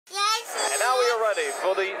ready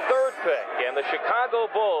for the third pick, and the Chicago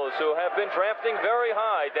Bulls, who have been drafting very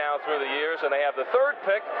high down through the years, and they have the third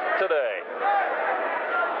pick today.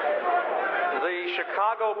 The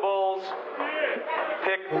Chicago Bulls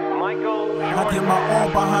pick Michael Jordan. I get my all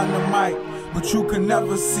behind the mic, but you can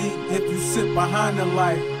never see if you sit behind the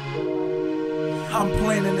light. I'm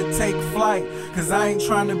planning to take flight, cause I ain't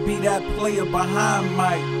trying to be that player behind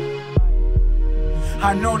Mike.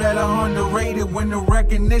 I know that I'm underrated. When the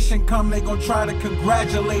recognition come, they gon' try to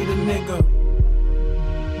congratulate a nigga.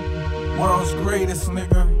 World's greatest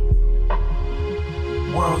nigga.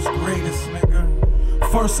 World's greatest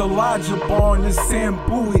nigga. First Elijah born in Sam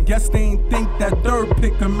Bowie. Guess they ain't think that third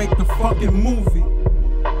pick can make the fucking movie.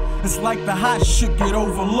 It's like the hot shit get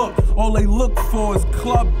overlooked. All they look for is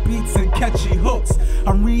club beats and catchy hooks.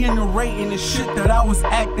 I'm reiterating the shit that I was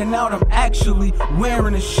acting out. I'm actually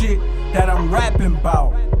wearing the shit that I'm rapping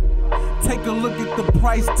about. Take a look at the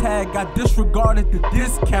price tag. I disregarded the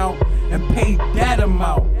discount and paid that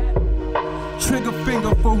amount. Trigger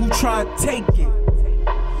finger for who try to take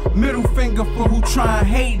it. Middle finger for who try and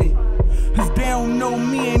hate it. Cause they don't know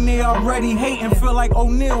me and they already hating. Feel like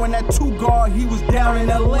O'Neal and that 2-guard he was down in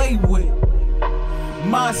LA with.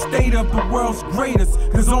 My state of the world's greatest,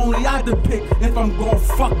 cause only I depict if I'm gon'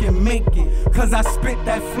 fucking make it. Cause I spit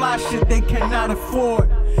that fly shit they cannot afford.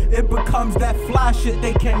 It becomes that fly shit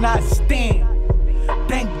they cannot stand.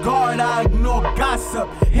 Thank God I ignore gossip.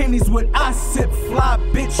 Henny's what I sip, fly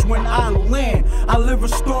bitch when I land. I live a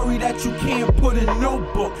story that you can't put in no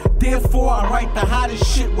book. Therefore I write the hottest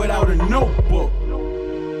shit without a notebook.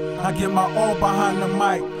 I get my all behind the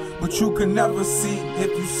mic, but you can never see if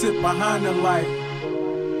you sit behind the light.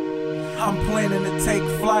 I'm planning to take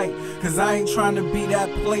flight, cause I ain't trying to be that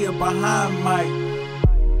player behind Mike.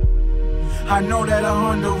 I know that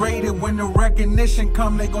I'm underrated. When the recognition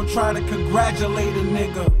come, they gon' try to congratulate a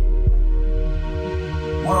nigga.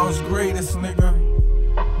 World's greatest nigga.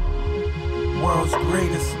 World's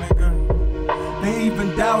greatest nigga. They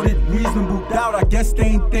even doubted reasonable doubt. I guess they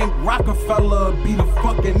ain't think Rockefeller would be the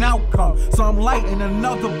fucking outcome. So I'm lighting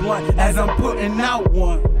another blunt as I'm putting out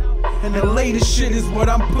one. And the latest shit is what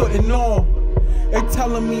I'm putting on. They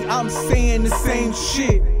telling me I'm saying the same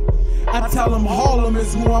shit. I tell them Harlem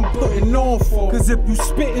is who I'm putting on for. Cause if you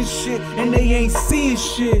spitting shit and they ain't seeing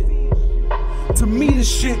shit, to me the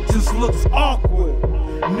shit just looks awkward.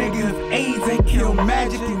 Nigga, if AIDS ain't killed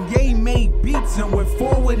Magic and Ye made beats and went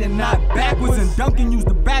forward and not backwards, and Duncan used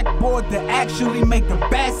the backboard to actually make a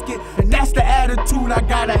basket, and that's the attitude I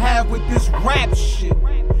gotta have with this rap shit.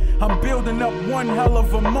 I'm building up one hell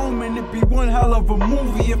of a moment. It'd be one hell of a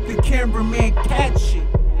movie if the cameraman catch it.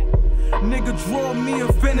 Nigga, draw me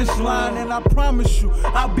a finish line and I promise you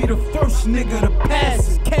I'll be the first nigga to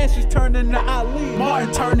pass it. Cassius turned into Ali,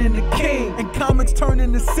 Martin turned into King, and comics turned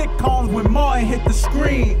into sitcoms when Martin hit the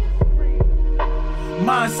screen.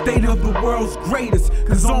 My state of the world's greatest,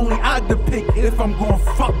 cause only I depict if I'm gon'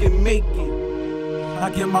 fucking make it.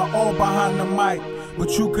 I get my all behind the mic,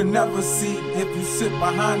 but you can never see if you sit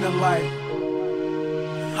behind the light.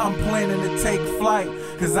 I'm planning to take flight,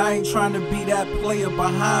 cause I ain't trying to be that player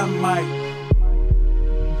behind Mike.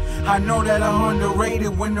 I know that I'm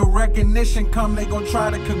underrated. When the recognition come, they gon' try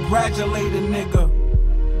to congratulate a nigga.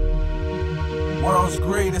 World's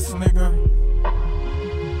greatest nigga.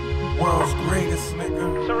 World's greatest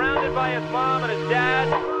nigga. Surrounded by his mom and his dad,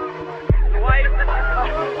 wife.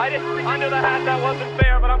 I didn't, under the hat, that wasn't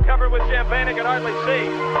fair, but I'm covered with champagne and can hardly see.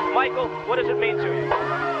 Michael, what does it mean to you?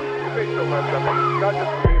 It means so much. I mean, not just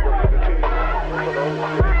for me, but for the team, for the whole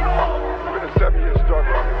city. It's been a 7-year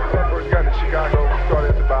struggle. I mean, when I first got to Chicago, we started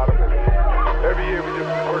at the bottom, and every year we just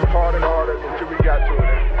worked harder and harder until we got to it.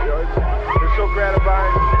 And, you know, it's so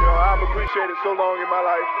gratifying. You know, I've appreciated so long in my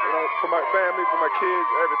life. You know, for my family, for my kids,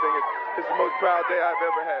 everything. It's the most proud day I've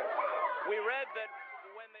ever had. We read that